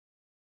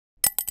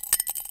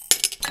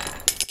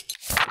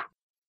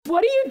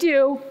What do you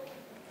do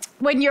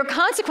when your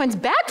consequence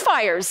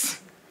backfires?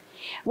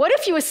 What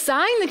if you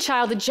assign the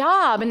child a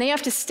job and they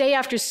have to stay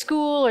after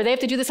school, or they have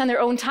to do this on their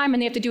own time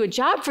and they have to do a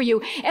job for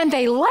you, and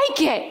they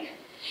like it?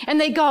 And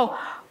they go,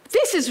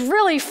 this is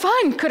really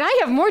fun. Could I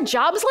have more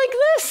jobs like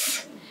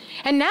this?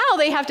 And now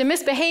they have to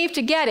misbehave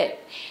to get it.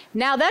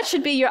 Now that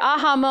should be your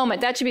aha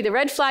moment. That should be the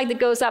red flag that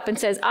goes up and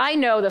says, I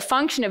know the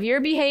function of your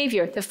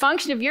behavior. The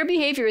function of your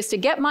behavior is to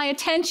get my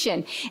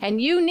attention,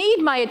 and you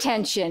need my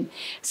attention.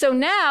 So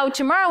now,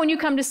 tomorrow when you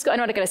come to school, I'm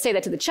not going to say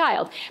that to the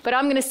child, but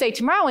I'm going to say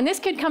tomorrow when this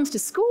kid comes to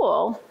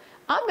school,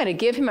 I'm going to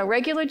give him a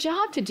regular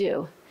job to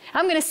do.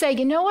 I'm going to say,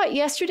 you know what,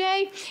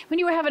 yesterday when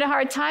you were having a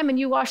hard time and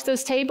you washed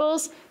those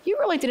tables, you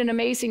really did an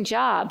amazing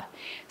job.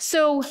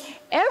 So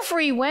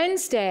every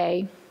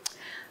Wednesday,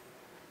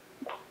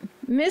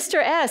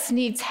 Mr. S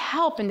needs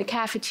help in the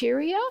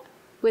cafeteria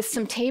with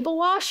some table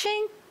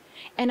washing,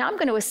 and I'm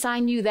going to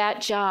assign you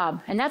that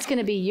job, and that's going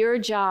to be your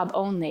job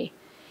only.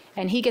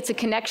 And he gets a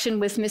connection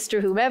with Mr.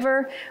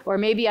 whoever, or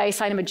maybe I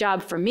assign him a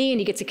job for me and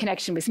he gets a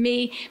connection with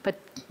me, but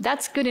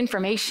that's good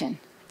information.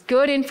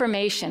 Good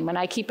information. When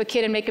I keep a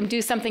kid and make them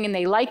do something and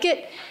they like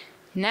it,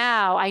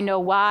 now I know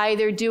why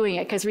they're doing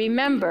it, because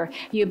remember,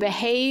 you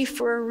behave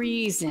for a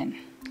reason.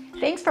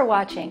 Thanks for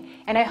watching,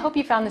 and I hope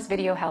you found this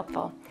video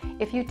helpful.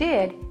 If you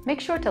did, make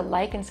sure to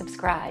like and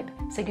subscribe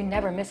so you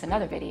never miss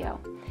another video.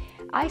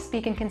 I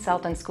speak and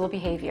consult on school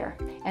behavior,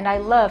 and I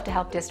love to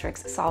help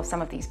districts solve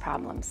some of these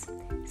problems.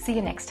 See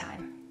you next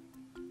time.